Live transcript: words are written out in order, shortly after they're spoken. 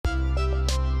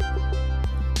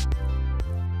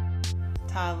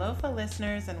Talofa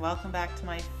listeners, and welcome back to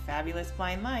my fabulous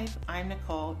blind life. I'm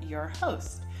Nicole, your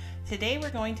host. Today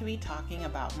we're going to be talking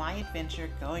about my adventure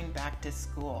going back to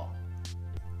school.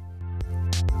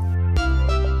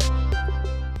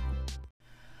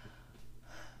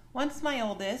 Once my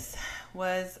oldest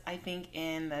was, I think,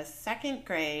 in the second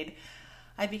grade,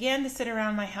 I began to sit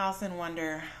around my house and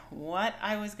wonder what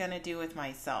I was going to do with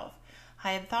myself.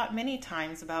 I had thought many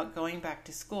times about going back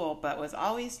to school, but was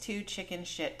always too chicken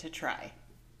shit to try.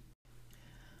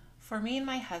 For me and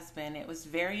my husband, it was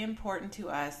very important to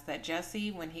us that Jesse,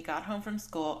 when he got home from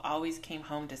school, always came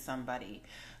home to somebody.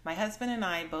 My husband and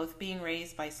I, both being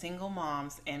raised by single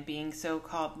moms and being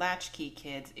so-called latchkey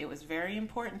kids, it was very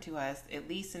important to us, at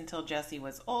least until Jesse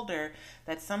was older,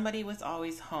 that somebody was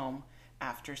always home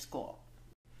after school.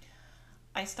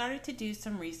 I started to do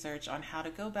some research on how to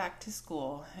go back to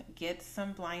school, get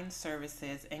some blind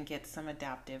services, and get some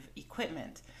adaptive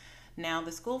equipment. Now,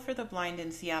 the School for the Blind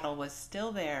in Seattle was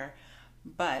still there,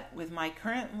 but with my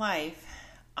current life,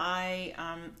 I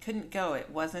couldn't go. It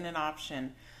wasn't an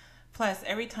option. Plus,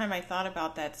 every time I thought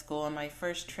about that school and my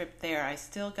first trip there, I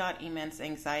still got immense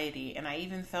anxiety, and I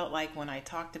even felt like when I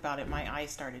talked about it, my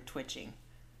eyes started twitching.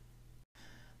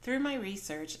 Through my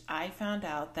research, I found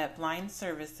out that blind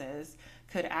services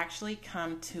could actually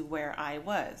come to where I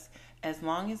was, as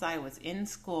long as I was in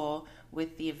school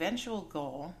with the eventual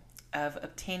goal of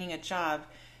obtaining a job.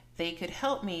 They could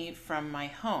help me from my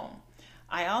home.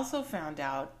 I also found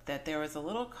out that there was a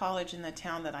little college in the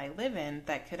town that I live in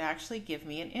that could actually give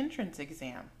me an entrance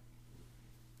exam.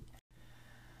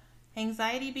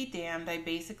 Anxiety be damned, I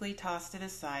basically tossed it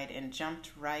aside and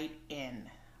jumped right in.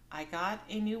 I got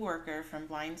a new worker from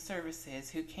Blind Services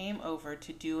who came over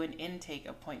to do an intake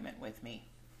appointment with me.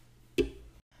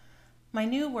 My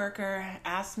new worker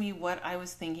asked me what I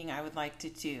was thinking I would like to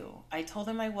do. I told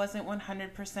him I wasn't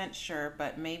 100% sure,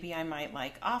 but maybe I might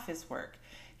like office work.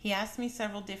 He asked me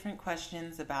several different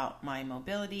questions about my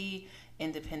mobility,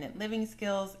 independent living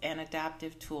skills, and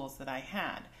adaptive tools that I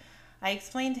had. I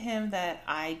explained to him that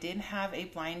I did have a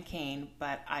blind cane,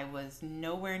 but I was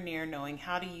nowhere near knowing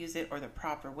how to use it or the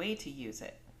proper way to use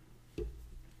it.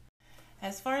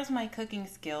 As far as my cooking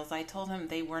skills, I told him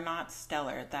they were not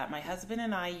stellar, that my husband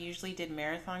and I usually did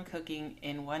marathon cooking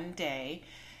in one day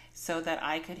so that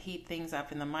I could heat things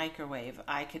up in the microwave.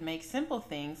 I could make simple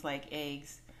things like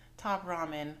eggs, top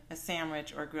ramen, a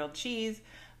sandwich, or grilled cheese,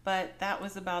 but that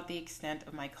was about the extent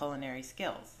of my culinary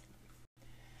skills.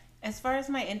 As far as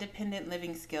my independent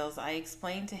living skills, I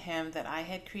explained to him that I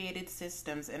had created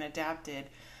systems and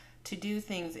adapted to do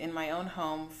things in my own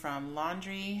home, from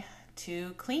laundry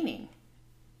to cleaning.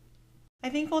 I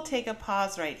think we'll take a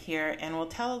pause right here and we'll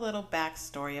tell a little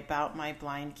backstory about my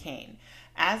blind cane.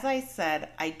 As I said,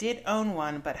 I did own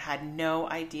one but had no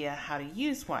idea how to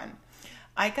use one.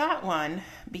 I got one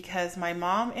because my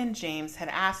mom and James had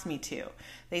asked me to.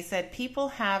 They said people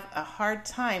have a hard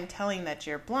time telling that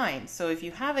you're blind, so if you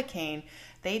have a cane,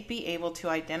 they'd be able to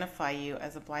identify you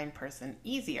as a blind person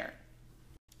easier.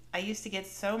 I used to get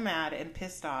so mad and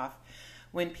pissed off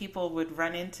when people would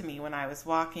run into me when I was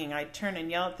walking. I'd turn and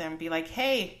yell at them and be like,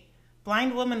 "Hey,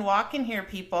 blind woman walking here,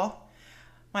 people."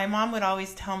 My mom would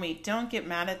always tell me, "Don't get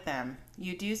mad at them.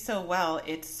 You do so well.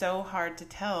 It's so hard to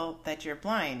tell that you're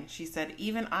blind." She said,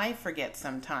 "Even I forget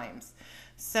sometimes."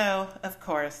 So, of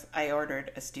course, I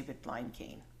ordered a stupid blind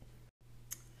cane.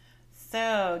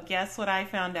 So, guess what I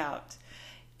found out?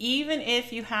 Even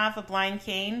if you have a blind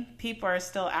cane, people are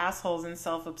still assholes and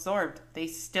self-absorbed. They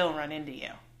still run into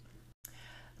you.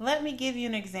 Let me give you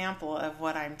an example of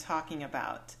what I'm talking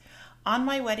about. On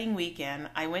my wedding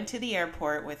weekend, I went to the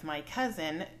airport with my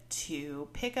cousin to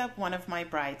pick up one of my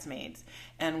bridesmaids,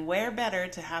 and where better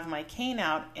to have my cane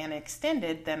out and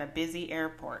extended than a busy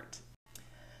airport.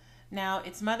 Now,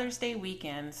 it's Mother's Day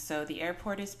weekend, so the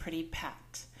airport is pretty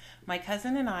packed. My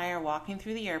cousin and I are walking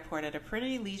through the airport at a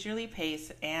pretty leisurely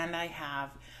pace, and I have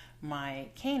my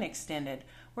cane extended.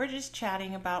 We're just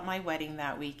chatting about my wedding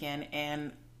that weekend,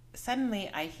 and suddenly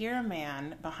I hear a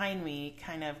man behind me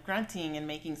kind of grunting and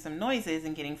making some noises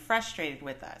and getting frustrated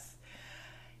with us.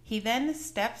 He then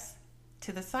steps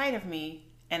to the side of me,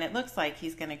 and it looks like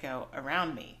he's going to go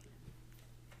around me.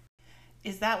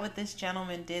 Is that what this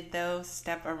gentleman did, though?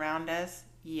 Step around us?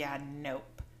 Yeah,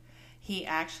 nope. He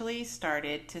actually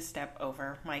started to step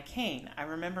over my cane. I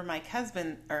remember my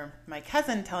cousin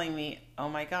telling me, "Oh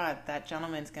my God, that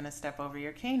gentleman's going to step over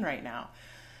your cane right now."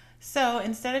 So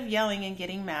instead of yelling and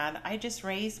getting mad, I just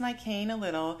raised my cane a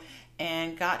little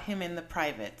and got him in the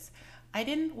privates. I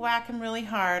didn't whack him really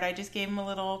hard. I just gave him a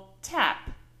little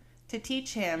tap to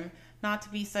teach him not to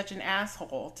be such an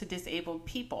asshole to disabled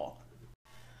people.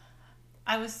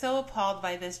 I was so appalled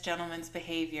by this gentleman's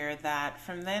behavior that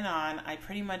from then on I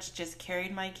pretty much just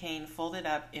carried my cane folded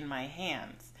up in my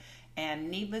hands. And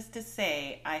needless to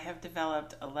say, I have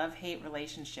developed a love-hate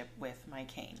relationship with my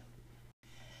cane.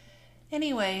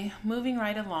 Anyway, moving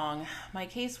right along, my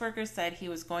caseworker said he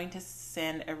was going to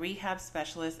send a rehab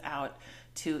specialist out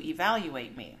to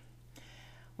evaluate me.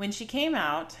 When she came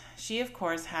out, she of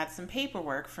course had some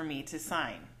paperwork for me to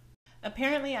sign.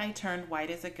 Apparently, I turned white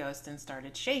as a ghost and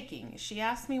started shaking. She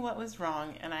asked me what was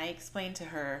wrong, and I explained to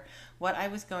her what I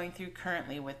was going through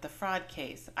currently with the fraud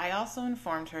case. I also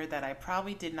informed her that I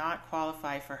probably did not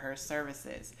qualify for her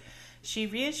services. She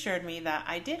reassured me that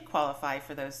I did qualify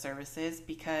for those services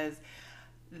because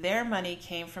their money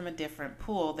came from a different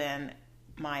pool than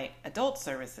my adult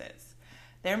services.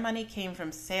 Their money came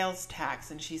from sales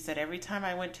tax, and she said every time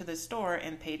I went to the store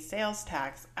and paid sales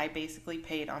tax, I basically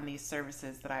paid on these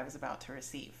services that I was about to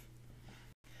receive.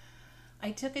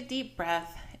 I took a deep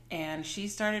breath, and she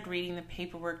started reading the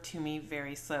paperwork to me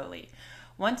very slowly.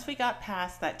 Once we got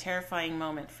past that terrifying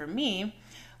moment for me,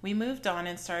 we moved on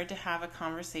and started to have a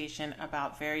conversation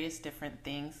about various different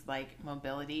things like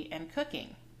mobility and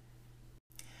cooking.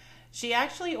 She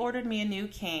actually ordered me a new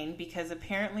cane because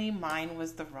apparently mine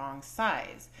was the wrong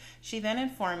size. She then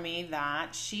informed me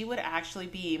that she would actually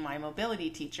be my mobility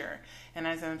teacher. And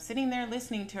as I'm sitting there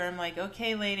listening to her, I'm like,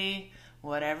 okay, lady,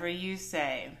 whatever you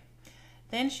say.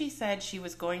 Then she said she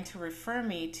was going to refer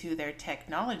me to their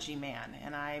technology man.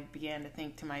 And I began to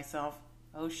think to myself,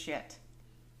 oh shit.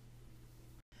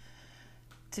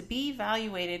 To be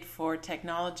evaluated for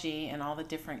technology and all the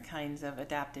different kinds of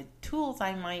adapted tools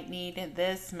I might need,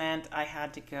 this meant I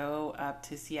had to go up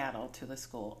to Seattle to the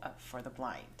School for the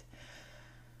Blind.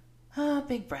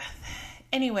 Big breath.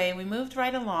 Anyway, we moved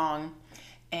right along,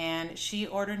 and she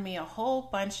ordered me a whole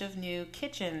bunch of new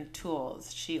kitchen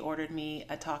tools. She ordered me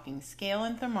a talking scale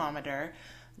and thermometer,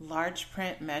 large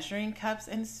print measuring cups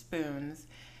and spoons,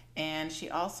 and she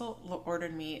also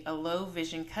ordered me a low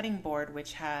vision cutting board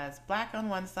which has black on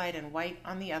one side and white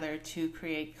on the other to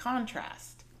create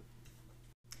contrast.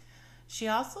 She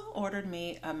also ordered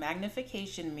me a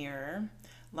magnification mirror,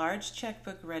 large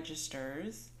checkbook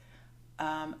registers,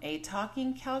 a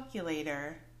talking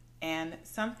calculator, and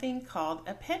something called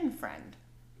a pen friend.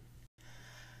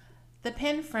 The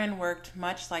pen friend worked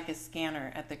much like a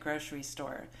scanner at the grocery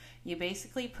store. You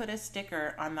basically put a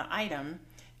sticker on the item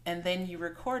and then you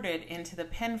recorded into the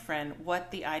pen friend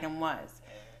what the item was.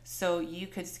 So you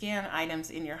could scan items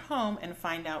in your home and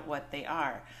find out what they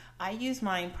are. I use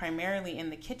mine primarily in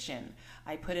the kitchen.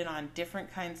 I put it on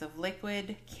different kinds of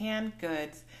liquid, canned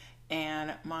goods,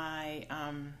 and my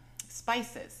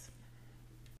spices.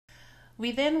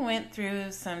 We then went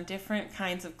through some different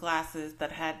kinds of glasses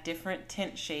that had different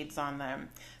tint shades on them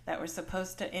that were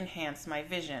supposed to enhance my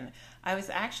vision. I was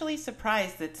actually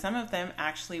surprised that some of them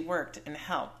actually worked and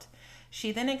helped.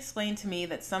 She then explained to me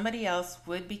that somebody else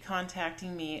would be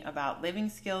contacting me about living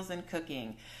skills and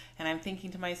cooking. And I'm thinking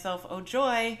to myself, oh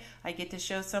joy, I get to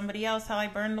show somebody else how I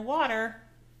burn the water.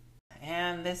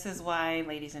 And this is why,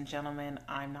 ladies and gentlemen,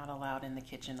 I'm not allowed in the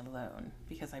kitchen alone,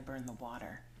 because I burn the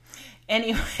water.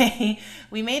 Anyway,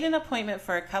 we made an appointment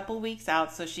for a couple weeks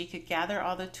out so she could gather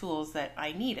all the tools that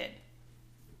I needed.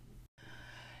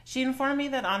 She informed me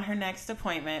that on her next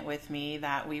appointment with me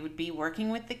that we would be working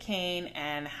with the cane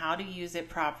and how to use it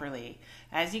properly.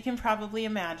 As you can probably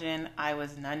imagine, I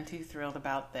was none too thrilled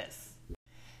about this.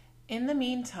 In the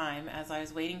meantime, as I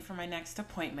was waiting for my next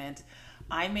appointment,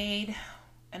 I made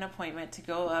an appointment to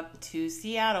go up to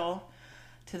Seattle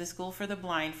to the School for the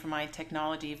Blind for my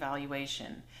technology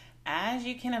evaluation. As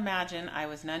you can imagine, I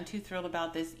was none too thrilled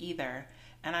about this either,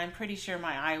 and I'm pretty sure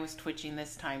my eye was twitching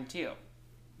this time too.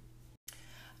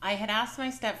 I had asked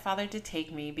my stepfather to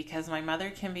take me because my mother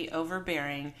can be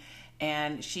overbearing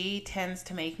and she tends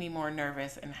to make me more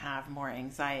nervous and have more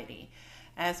anxiety.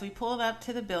 As we pulled up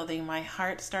to the building, my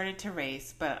heart started to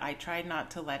race, but I tried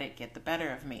not to let it get the better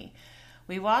of me.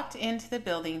 We walked into the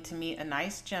building to meet a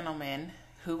nice gentleman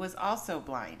who was also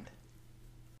blind.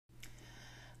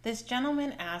 This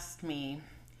gentleman asked me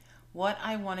what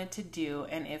I wanted to do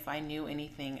and if I knew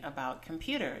anything about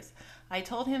computers. I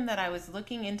told him that I was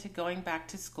looking into going back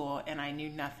to school and I knew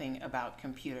nothing about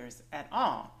computers at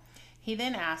all. He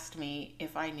then asked me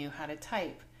if I knew how to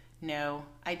type. No,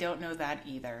 I don't know that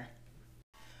either.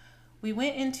 We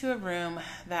went into a room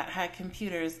that had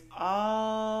computers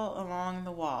all along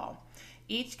the wall.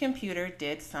 Each computer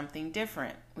did something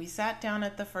different. We sat down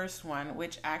at the first one,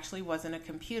 which actually wasn't a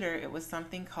computer. It was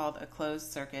something called a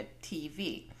closed circuit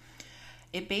TV.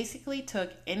 It basically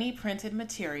took any printed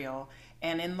material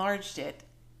and enlarged it.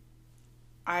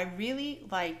 I really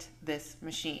liked this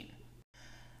machine.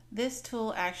 This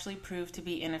tool actually proved to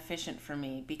be inefficient for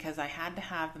me because I had to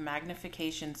have the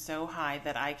magnification so high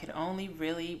that I could only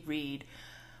really read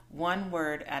one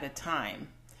word at a time.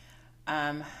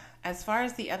 As far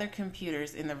as the other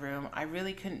computers in the room, I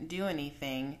really couldn't do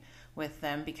anything with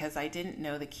them because I didn't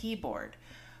know the keyboard.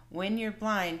 When you're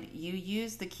blind, you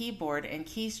use the keyboard and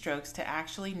keystrokes to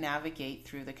actually navigate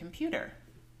through the computer.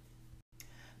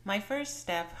 My first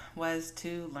step was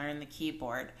to learn the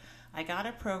keyboard. I got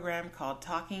a program called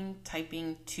Talking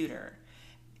Typing Tutor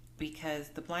because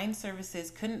the blind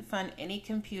services couldn't fund any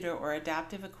computer or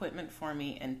adaptive equipment for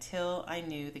me until I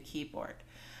knew the keyboard.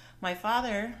 My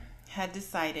father had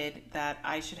decided that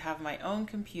I should have my own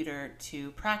computer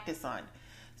to practice on,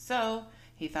 so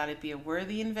he thought it'd be a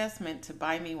worthy investment to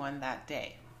buy me one that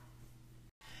day.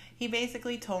 He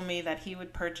basically told me that he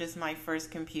would purchase my first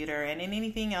computer and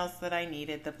anything else that I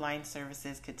needed the blind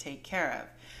services could take care of.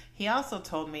 He also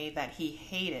told me that he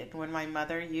hated when my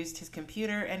mother used his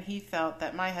computer and he felt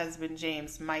that my husband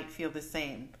James might feel the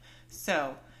same.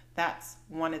 So that's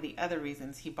one of the other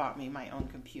reasons he bought me my own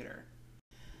computer.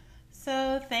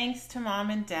 So thanks to Mom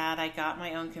and Dad, I got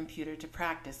my own computer to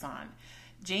practice on.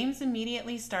 James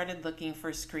immediately started looking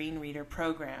for screen reader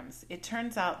programs. It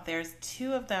turns out there's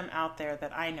two of them out there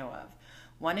that I know of.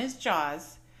 One is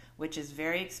JAWS, which is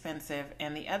very expensive,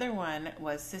 and the other one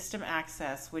was System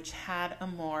Access, which had a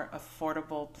more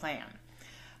affordable plan.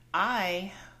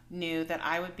 I knew that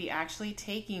I would be actually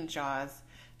taking JAWS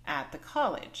at the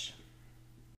college.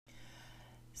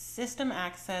 System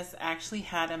Access actually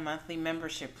had a monthly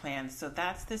membership plan, so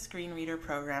that's the screen reader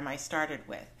program I started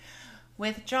with.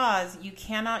 With JAWS, you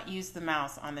cannot use the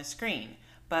mouse on the screen,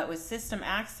 but with System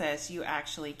Access, you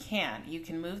actually can. You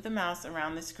can move the mouse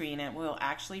around the screen and it will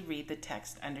actually read the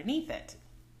text underneath it.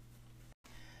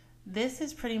 This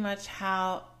is pretty much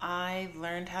how I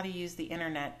learned how to use the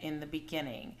internet in the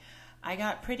beginning. I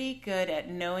got pretty good at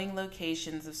knowing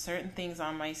locations of certain things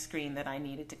on my screen that I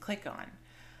needed to click on.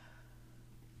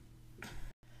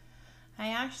 I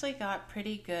actually got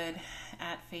pretty good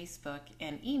at Facebook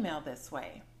and email this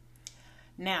way.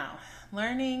 Now,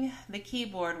 learning the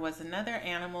keyboard was another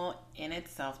animal in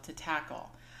itself to tackle.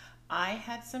 I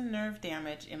had some nerve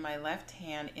damage in my left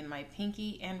hand in my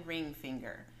pinky and ring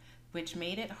finger, which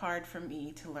made it hard for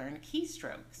me to learn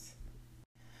keystrokes.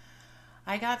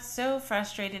 I got so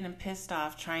frustrated and pissed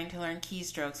off trying to learn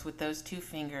keystrokes with those two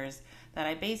fingers that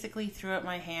I basically threw up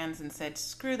my hands and said,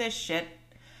 "Screw this shit."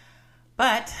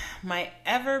 But my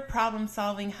ever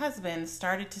problem-solving husband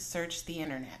started to search the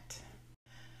internet.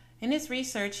 In his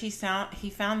research, he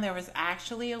found there was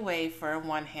actually a way for a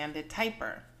one-handed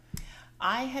typer.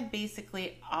 I had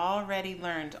basically already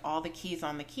learned all the keys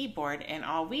on the keyboard, and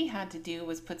all we had to do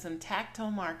was put some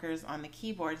tactile markers on the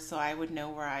keyboard so I would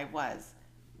know where I was.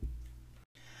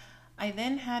 I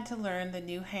then had to learn the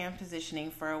new hand positioning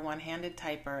for a one-handed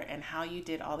typer and how you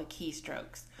did all the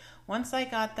keystrokes. Once I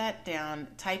got that down,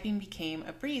 typing became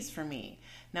a breeze for me.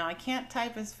 Now, I can't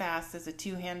type as fast as a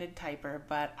two-handed typer,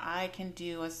 but I can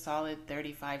do a solid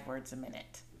 35 words a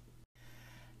minute.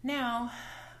 Now,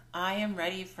 I am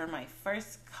ready for my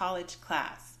first college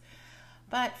class.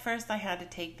 But first I had to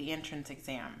take the entrance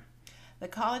exam. The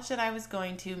college that I was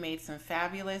going to made some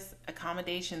fabulous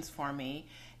accommodations for me,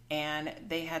 and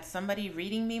they had somebody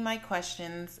reading me my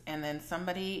questions and then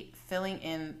somebody filling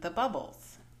in the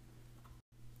bubbles.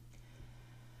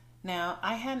 Now,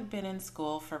 I hadn't been in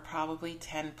school for probably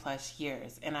 10 plus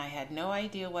years, and I had no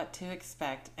idea what to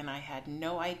expect, and I had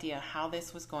no idea how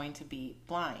this was going to be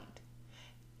blind.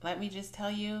 Let me just tell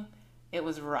you, it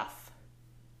was rough.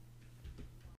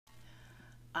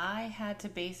 I had to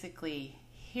basically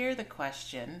hear the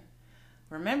question,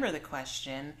 remember the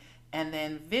question, and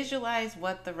then visualize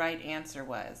what the right answer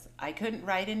was. I couldn't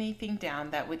write anything down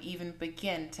that would even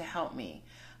begin to help me.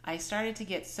 I started to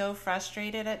get so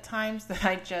frustrated at times that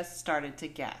I just started to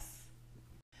guess.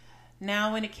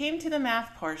 Now, when it came to the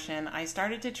math portion, I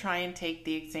started to try and take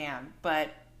the exam, but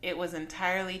it was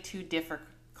entirely too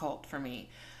difficult for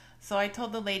me. So I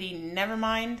told the lady, never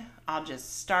mind, I'll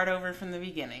just start over from the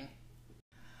beginning.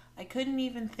 I couldn't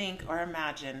even think or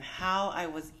imagine how I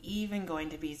was even going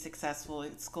to be successful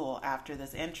at school after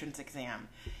this entrance exam.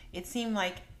 It seemed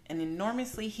like an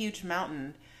enormously huge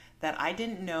mountain that I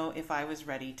didn't know if I was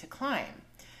ready to climb.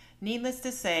 Needless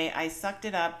to say, I sucked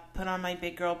it up, put on my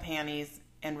big girl panties,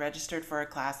 and registered for a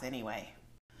class anyway.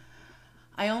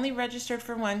 I only registered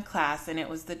for one class, and it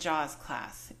was the JAWS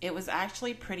class. It was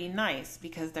actually pretty nice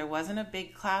because there wasn't a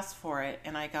big class for it,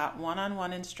 and I got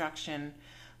one-on-one instruction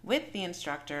with the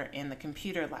instructor in the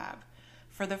computer lab.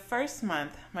 For the first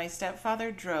month, my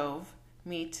stepfather drove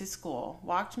me to school,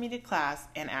 walked me to class,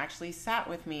 and actually sat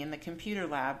with me in the computer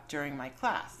lab during my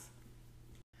class.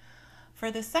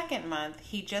 For the second month,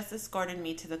 he just escorted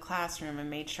me to the classroom and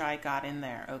made sure I got in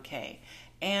there okay.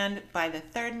 And by the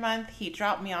third month, he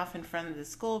dropped me off in front of the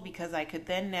school because I could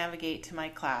then navigate to my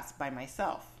class by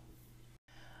myself.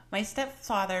 My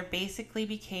stepfather basically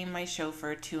became my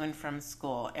chauffeur to and from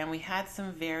school, and we had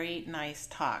some very nice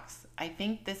talks. I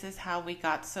think this is how we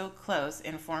got so close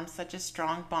and formed such a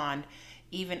strong bond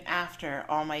even after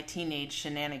all my teenage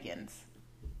shenanigans.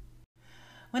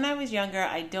 When I was younger,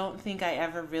 I don't think I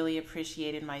ever really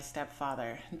appreciated my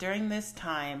stepfather. During this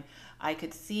time, I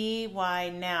could see why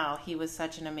now he was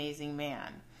such an amazing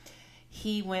man.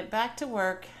 He went back to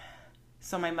work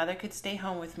so my mother could stay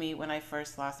home with me when I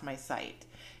first lost my sight.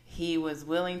 He was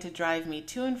willing to drive me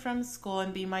to and from school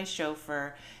and be my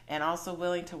chauffeur, and also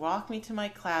willing to walk me to my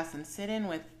class and sit in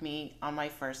with me on my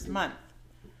first month.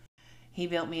 He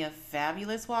built me a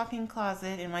fabulous walk-in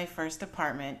closet in my first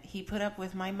apartment. He put up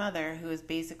with my mother, who is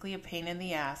basically a pain in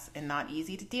the ass and not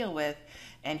easy to deal with,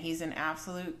 and he's an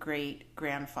absolute great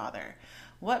grandfather.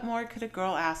 What more could a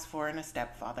girl ask for in a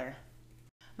stepfather?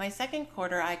 My second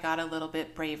quarter, I got a little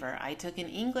bit braver. I took an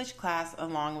English class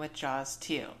along with JAWS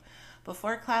 2.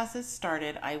 Before classes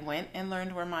started, I went and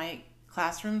learned where my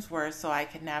classrooms were so I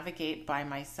could navigate by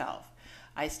myself.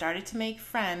 I started to make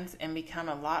friends and become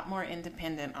a lot more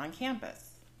independent on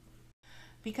campus.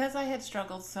 Because I had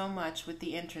struggled so much with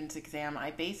the entrance exam,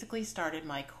 I basically started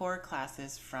my core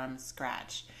classes from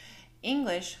scratch.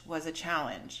 English was a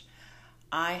challenge.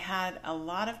 I had a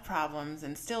lot of problems,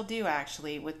 and still do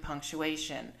actually, with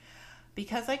punctuation.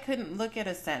 Because I couldn't look at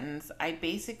a sentence, I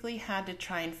basically had to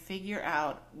try and figure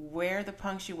out where the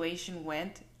punctuation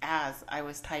went as I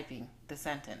was typing the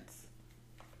sentence.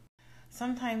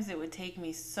 Sometimes it would take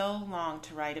me so long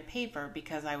to write a paper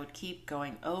because I would keep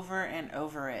going over and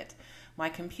over it. My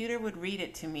computer would read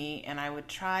it to me, and I would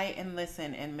try and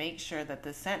listen and make sure that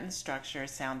the sentence structure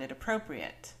sounded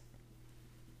appropriate.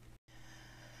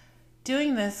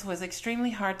 Doing this was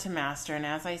extremely hard to master, and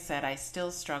as I said, I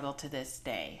still struggle to this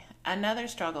day. Another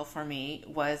struggle for me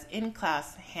was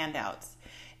in-class handouts.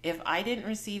 If I didn't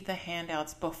receive the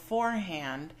handouts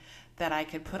beforehand that I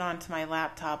could put onto my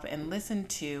laptop and listen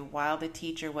to while the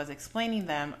teacher was explaining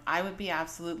them, I would be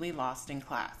absolutely lost in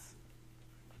class.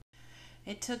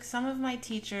 It took some of my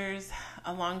teachers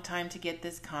a long time to get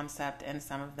this concept, and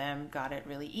some of them got it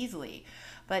really easily,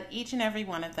 but each and every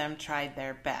one of them tried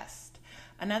their best.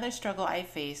 Another struggle I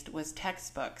faced was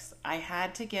textbooks. I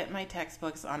had to get my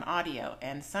textbooks on audio,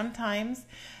 and sometimes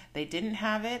they didn't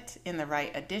have it in the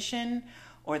right edition,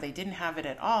 or they didn't have it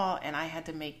at all, and I had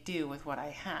to make do with what I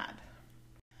had.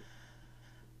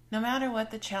 No matter what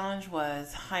the challenge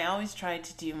was, I always tried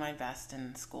to do my best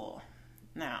in school.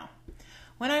 Now,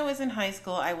 when I was in high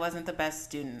school, I wasn't the best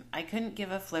student. I couldn't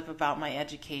give a flip about my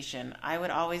education. I would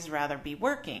always rather be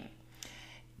working.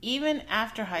 Even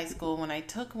after high school, when I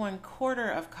took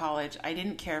 1/4 of college, I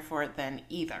didn't care for it then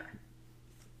either.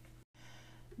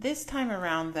 This time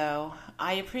around, though,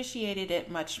 I appreciated it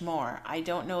much more. I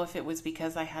don't know if it was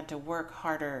because I had to work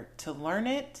harder to learn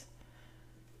it,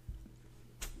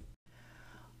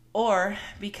 or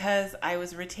because I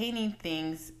was retaining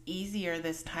things easier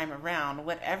this time around.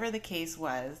 Whatever the case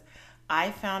was, I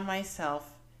found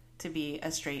myself to be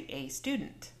a straight A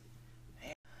student.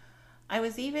 I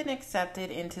was even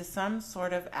accepted into some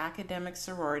sort of academic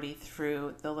sorority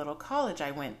through the little college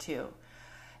I went to.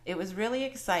 It was really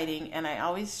exciting, and I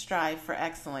always strive for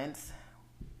excellence.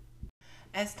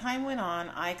 As time went on,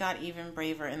 I got even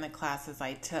braver in the classes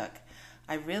I took.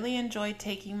 I really enjoyed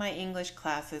taking my English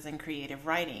classes and creative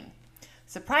writing.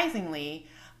 Surprisingly,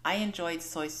 I enjoyed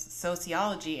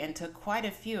sociology and took quite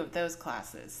a few of those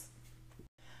classes.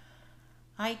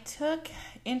 I took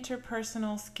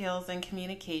interpersonal skills and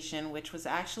communication, which was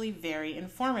actually very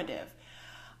informative.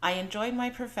 I enjoyed my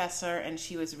professor, and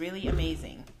she was really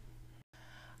amazing.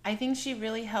 I think she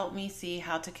really helped me see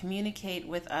how to communicate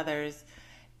with others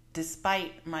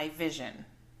despite my vision.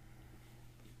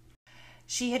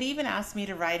 She had even asked me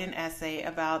to write an essay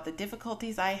about the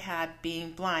difficulties I had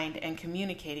being blind and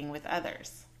communicating with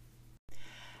others.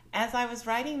 As I was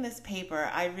writing this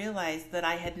paper, I realized that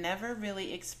I had never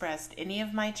really expressed any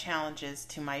of my challenges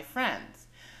to my friends.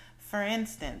 For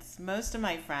instance, most of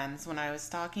my friends, when I was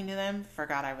talking to them,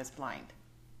 forgot I was blind.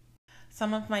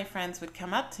 Some of my friends would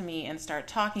come up to me and start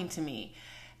talking to me,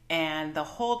 and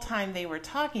the whole time they were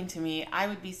talking to me, I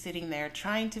would be sitting there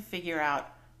trying to figure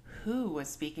out who was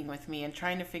speaking with me and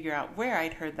trying to figure out where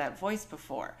I'd heard that voice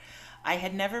before. I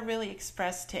had never really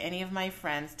expressed to any of my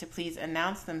friends to please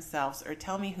announce themselves or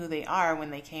tell me who they are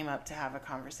when they came up to have a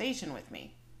conversation with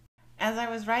me. As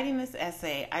I was writing this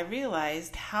essay, I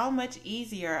realized how much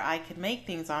easier I could make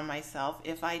things on myself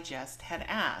if I just had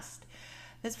asked.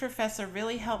 This professor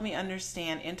really helped me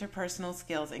understand interpersonal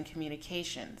skills and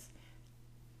communications,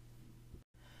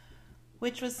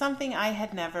 which was something I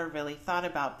had never really thought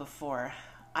about before.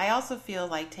 I also feel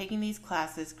like taking these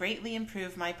classes greatly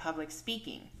improved my public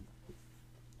speaking.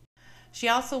 She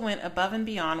also went above and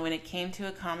beyond when it came to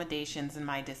accommodations in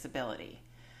my disability.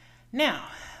 Now,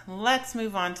 let's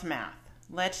move on to math.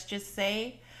 Let's just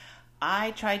say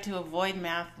I tried to avoid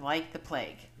math like the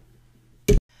plague.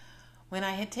 When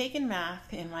I had taken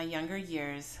math in my younger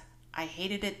years, I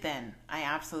hated it then. I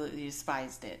absolutely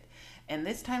despised it. And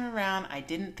this time around, I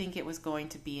didn't think it was going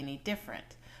to be any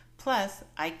different. Plus,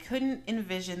 I couldn't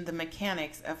envision the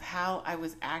mechanics of how I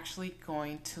was actually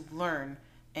going to learn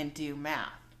and do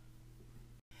math.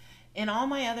 In all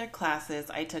my other classes,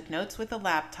 I took notes with a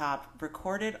laptop,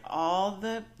 recorded all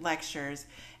the lectures,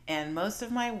 and most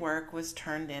of my work was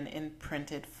turned in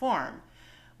printed form.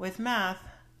 With math,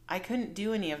 I couldn't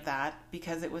do any of that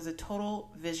because it was a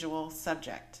total visual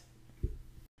subject.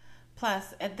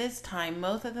 Plus, at this time,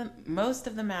 most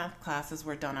of the math classes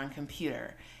were done on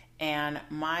computer, and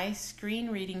my screen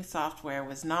reading software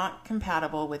was not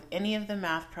compatible with any of the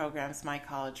math programs my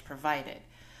college provided.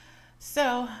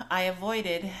 So I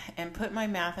avoided and put my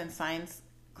math and science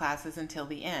classes until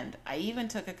the end. I even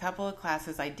took a couple of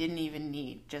classes I didn't even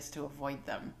need just to avoid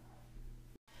them.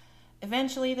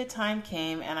 Eventually the time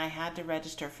came and I had to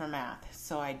register for math,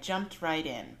 so I jumped right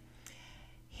in.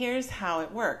 Here's how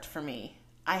it worked for me.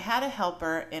 I had a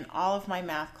helper in all of my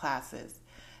math classes.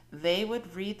 They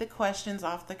would read the questions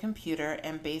off the computer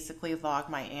and basically log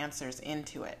my answers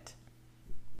into it.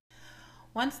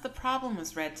 Once the problem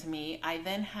was read to me, I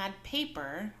then had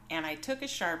paper and I took a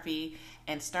Sharpie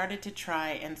and started to try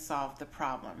and solve the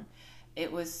problem.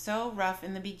 It was so rough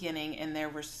in the beginning and there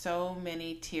were so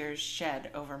many tears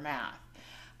shed over math.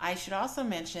 I should also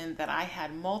mention that I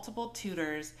had multiple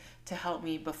tutors to help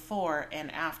me before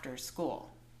and after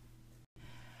school.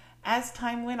 As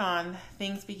time went on,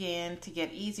 things began to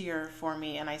get easier for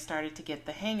me and I started to get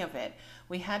the hang of it.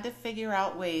 We had to figure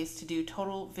out ways to do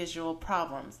total visual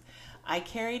problems. I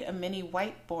carried a mini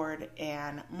whiteboard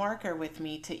and marker with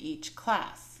me to each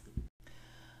class.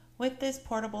 With this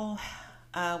portable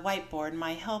whiteboard,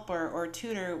 my helper or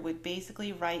tutor would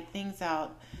basically write things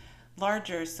out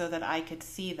larger so that I could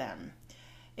see them.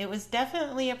 It was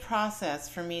definitely a process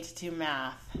for me to do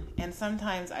math, and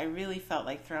sometimes I really felt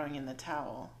like throwing in the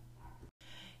towel.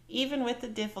 Even with the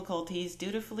difficulties,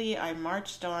 dutifully I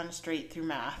marched on straight through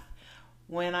math.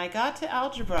 When I got to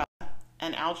algebra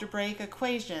and algebraic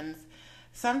equations,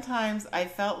 sometimes I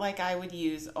felt like I would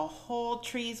use a whole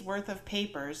tree's worth of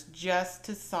papers just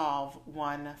to solve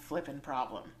one flippin'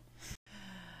 problem.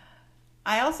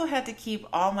 I also had to keep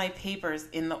all my papers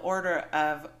in the order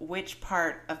of which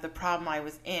part of the problem I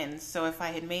was in, so if I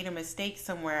had made a mistake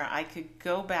somewhere, I could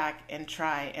go back and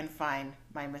try and find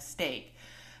my mistake.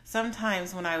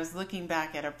 Sometimes when I was looking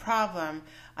back at a problem,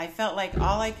 I felt like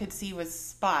all I could see was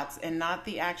spots and not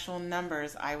the actual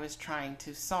numbers I was trying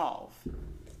to solve.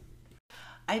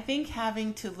 I think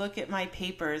having to look at my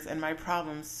papers and my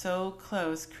problems so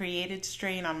close created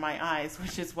strain on my eyes,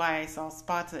 which is why I saw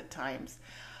spots at times.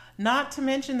 Not to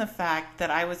mention the fact that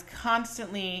I was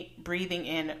constantly breathing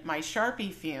in my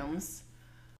Sharpie fumes.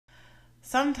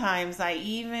 Sometimes I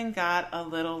even got a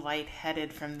little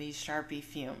lightheaded from these Sharpie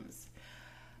fumes.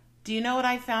 Do you know what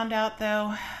I found out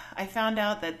though? I found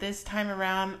out that this time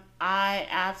around, I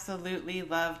absolutely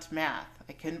loved math.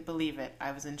 I couldn't believe it.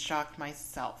 I was in shock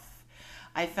myself.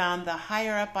 I found the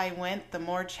higher up I went, the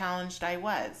more challenged I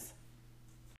was.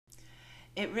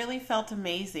 It really felt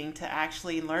amazing to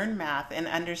actually learn math and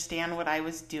understand what I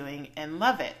was doing and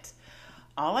love it.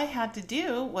 All I had to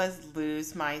do was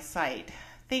lose my sight.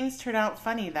 Things turned out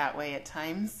funny that way at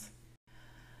times.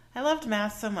 I loved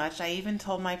math so much, I even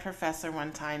told my professor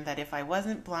one time that if I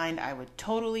wasn't blind, I would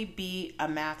totally be a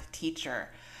math teacher.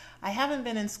 I haven't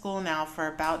been in school now for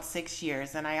about 6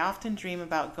 years, and I often dream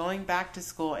about going back to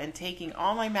school and taking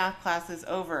all my math classes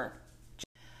over.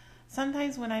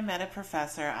 Sometimes when I met a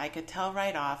professor, I could tell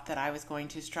right off that I was going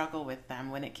to struggle with them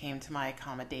when it came to my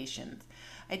accommodations.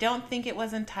 I don't think it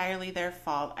was entirely their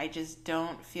fault, I just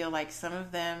don't feel like some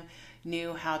of them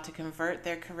knew how to convert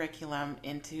their curriculum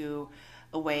into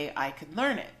a way I could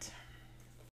learn it.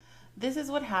 This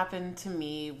is what happened to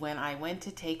me when I went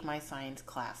to take my science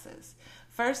classes.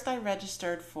 First, I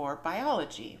registered for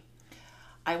biology.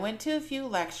 I went to a few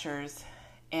lectures,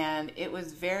 and it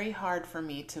was very hard for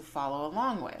me to follow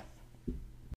along with.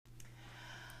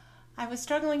 I was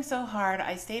struggling so hard,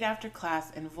 I stayed after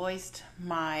class and voiced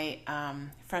my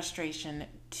frustration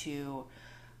to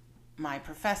my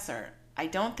professor. I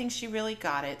don't think she really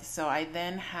got it, so I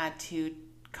then had to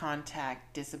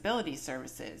contact disability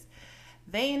services.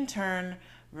 They in turn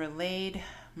relayed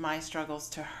my struggles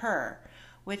to her,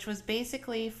 which was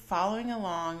basically following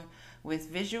along with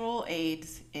visual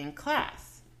aids in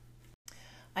class.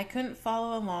 I couldn't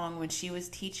follow along when she was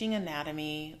teaching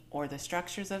anatomy or the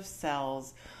structures of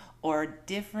cells or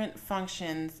different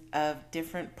functions of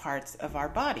different parts of our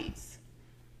bodies.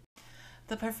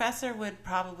 The professor would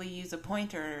probably use a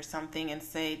pointer or something and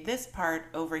say, this part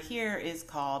over here is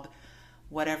called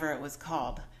whatever it was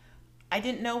called. I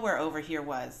didn't know where over here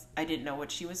was. I didn't know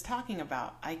what she was talking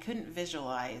about. I couldn't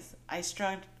visualize. I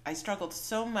struggled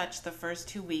so much the first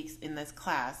 2 weeks in this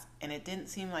class, and it didn't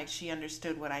seem like she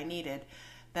understood what I needed,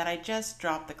 that I just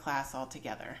dropped the class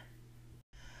altogether.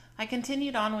 I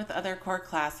continued on with other core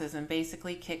classes and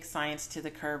basically kicked science to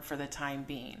the curb for the time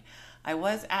being. I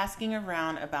was asking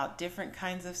around about different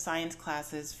kinds of science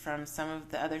classes from some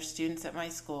of the other students at my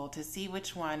school to see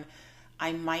which one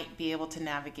I might be able to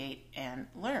navigate and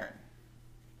learn.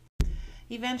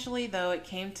 Eventually, though, it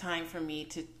came time for me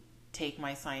to take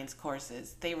my science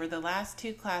courses. They were the last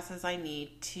 2 classes I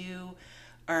need to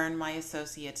earn my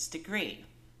associate's degree.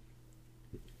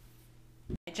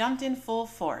 I jumped in full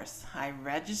force. I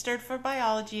registered for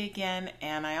biology again,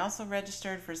 and I also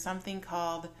registered for something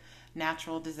called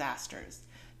natural disasters.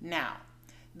 Now,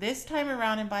 this time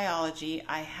around in biology,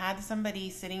 I had somebody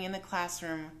sitting in the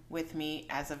classroom with me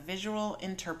as a visual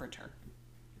interpreter.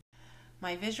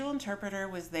 My visual interpreter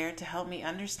was there to help me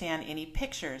understand any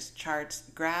pictures, charts,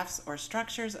 graphs, or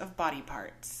structures of body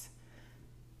parts.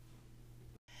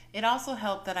 It also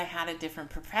helped that I had a different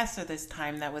professor this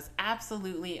time that was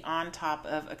absolutely on top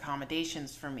of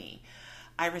accommodations for me.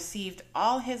 I received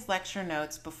all his lecture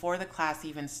notes before the class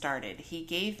even started. He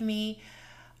gave me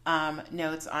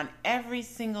notes on every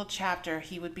single chapter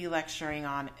he would be lecturing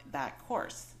on that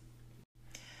course.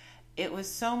 It was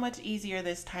so much easier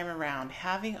this time around.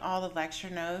 Having all the lecture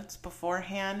notes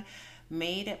beforehand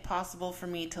made it possible for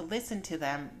me to listen to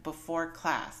them before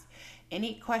class.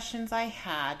 Any questions I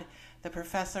had, the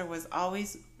professor was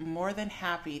always more than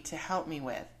happy to help me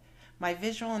with. My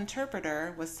visual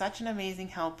interpreter was such an amazing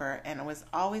helper and was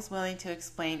always willing to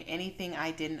explain anything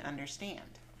I didn't understand.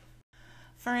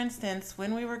 For instance,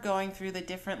 when we were going through the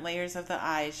different layers of the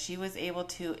eyes, she was able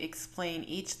to explain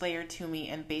each layer to me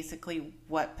and basically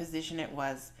what position it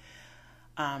was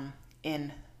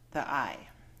in the eye.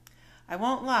 I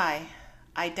won't lie,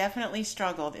 I definitely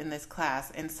struggled in this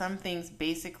class, and some things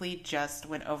basically just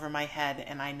went over my head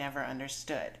and I never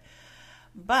understood.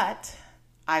 But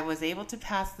I was able to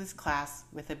pass this class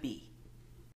with a B.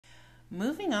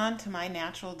 Moving on to my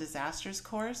natural disasters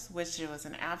course, which was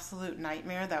an absolute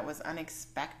nightmare that was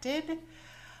unexpected.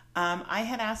 I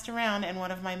had asked around, and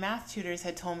one of my math tutors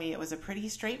had told me it was a pretty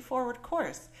straightforward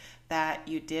course, that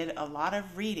you did a lot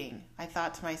of reading. I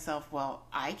thought to myself, well,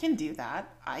 I can do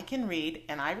that. I can read,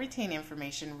 and I retain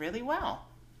information really well.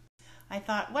 I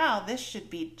thought, wow, this should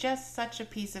be just such a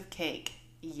piece of cake.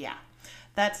 Yeah,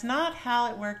 that's not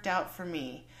how it worked out for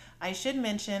me. I should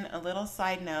mention a little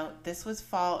side note, this was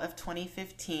fall of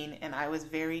 2015 and I was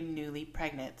very newly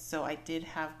pregnant, so I did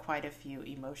have quite a few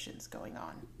emotions going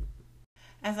on.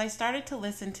 As I started to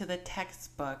listen to the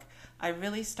textbook, I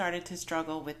really started to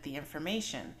struggle with the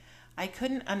information. I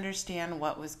couldn't understand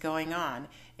what was going on.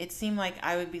 It seemed like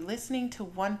I would be listening to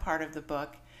one part of the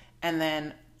book and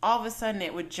then all of a sudden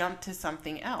it would jump to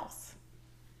something else.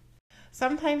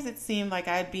 Sometimes it seemed like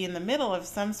I'd be in the middle of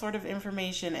some sort of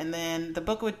information and then the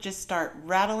book would just start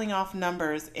rattling off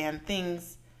numbers and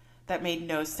things that made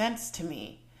no sense to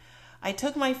me. I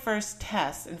took my first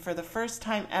test, and for the first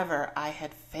time ever, I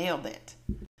had failed it.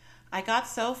 I got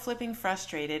so flipping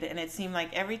frustrated, and it seemed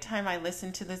like every time I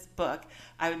listened to this book,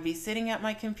 I would be sitting at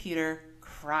my computer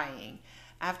crying.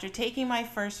 After taking my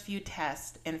first few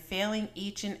tests and failing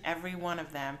each and every one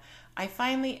of them, I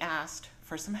finally asked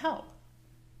for some help.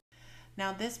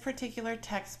 Now, this particular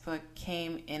textbook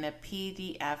came in a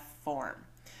PDF form,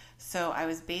 so I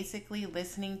was basically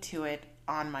listening to it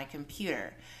on my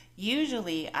computer.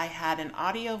 Usually, I had an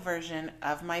audio version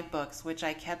of my books, which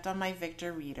I kept on my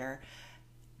Victor Reader,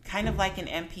 kind of like an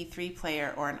MP3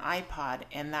 player or an iPod,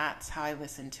 and that's how I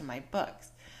listened to my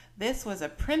books. This was a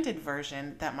printed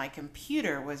version that my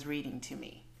computer was reading to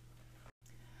me.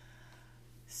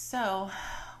 So,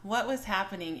 what was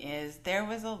happening is there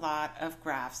was a lot of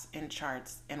graphs and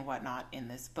charts and whatnot in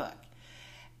this book.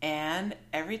 And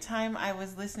every time I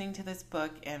was listening to this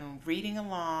book and reading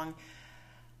along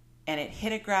and it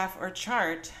hit a graph or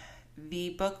chart, the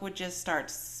book would just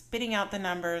start spitting out the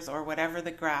numbers or whatever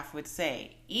the graph would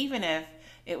say, even if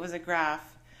it was a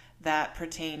graph that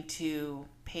pertained to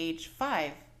page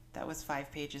 5. That was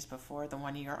 5 pages before the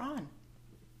one you're on.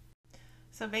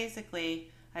 So basically,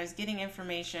 I was getting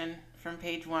information from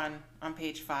page 1 on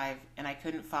page 5, and I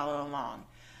couldn't follow along.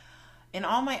 In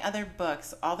all my other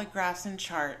books, all the graphs and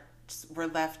charts were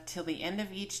left till the end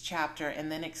of each chapter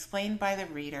and then explained by the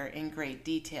reader in great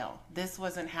detail. This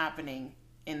wasn't happening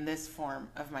in this form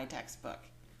of my textbook.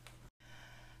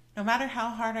 No matter how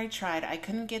hard I tried, I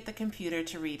couldn't get the computer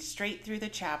to read straight through the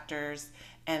chapters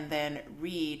and then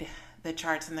read the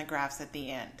charts and the graphs at the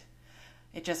end.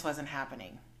 It just wasn't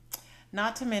happening.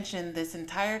 Not to mention, this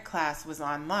entire class was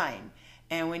online,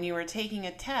 and when you were taking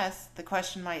a test, the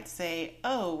question might say,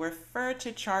 "Oh, refer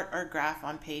to chart or graph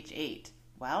on page 8.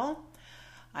 Well,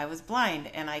 I was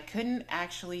blind and I couldn't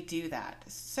actually do that,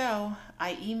 so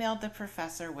I emailed the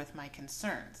professor with my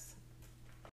concerns.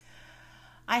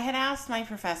 I had asked my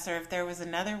professor if there was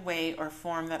another way or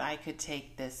form that I could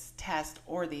take this test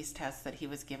or these tests that he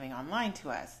was giving online to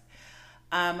us.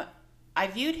 I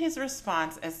viewed his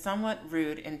response as somewhat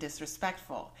rude and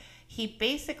disrespectful. He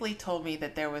basically told me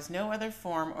that there was no other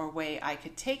form or way I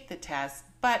could take the test,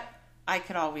 but I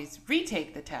could always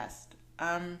retake the test.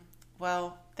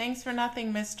 Well, thanks for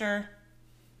nothing, mister.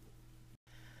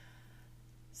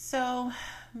 So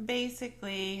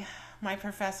basically, my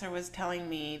professor was telling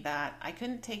me that I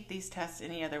couldn't take these tests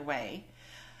any other way,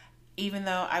 even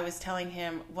though I was telling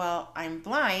him, well, I'm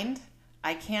blind.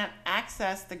 I can't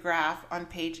access the graph on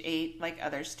page 8 like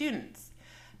other students.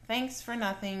 Thanks for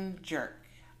nothing, jerk.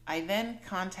 I then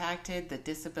contacted the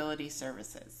Disability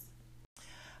Services.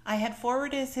 I had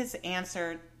forwarded his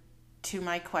answer to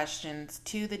my questions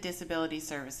to the Disability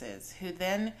Services, who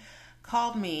then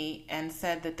called me and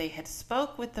said that they had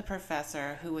spoke with the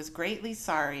professor, who was greatly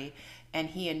sorry, and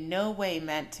he in no way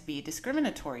meant to be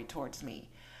discriminatory towards me.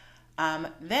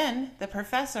 Then the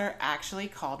professor actually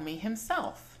called me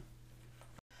himself.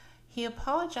 He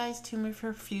apologized to me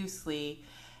profusely,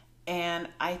 and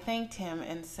I thanked him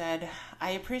and said,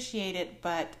 I appreciate it,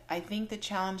 but I think the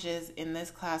challenges in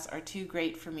this class are too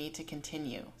great for me to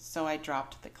continue, so I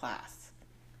dropped the class.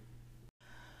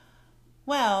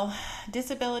 Well,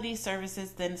 Disability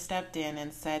Services then stepped in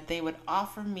and said they would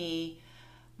offer me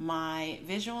my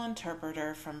visual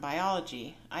interpreter from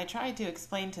biology. I tried to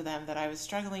explain to them that I was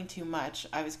struggling too much.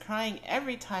 I was crying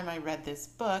every time I read this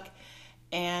book,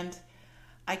 and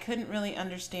I couldn't really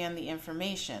understand the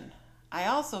information. I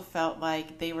also felt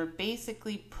like they were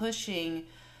basically pushing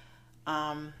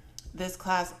this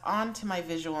class onto my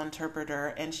visual interpreter,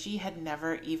 and she had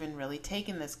never even really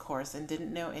taken this course and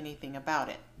didn't know anything about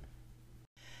it.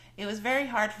 It was very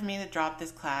hard for me to drop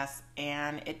this class,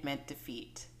 and it meant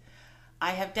defeat.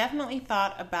 I have definitely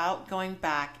thought about going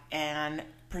back and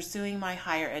pursuing my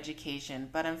higher education,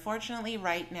 but unfortunately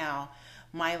right now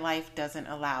my life doesn't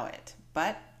allow it.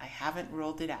 But I haven't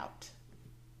ruled it out.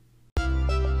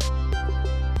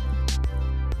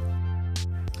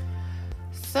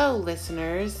 So,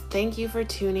 listeners, thank you for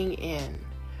tuning in.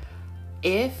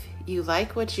 If you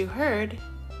like what you heard,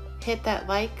 hit that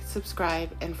like,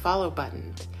 subscribe, and follow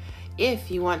button.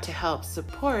 If you want to help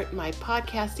support my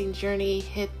podcasting journey,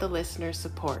 hit the listener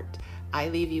support. I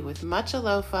leave you with much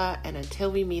alofa, and until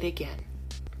we meet again.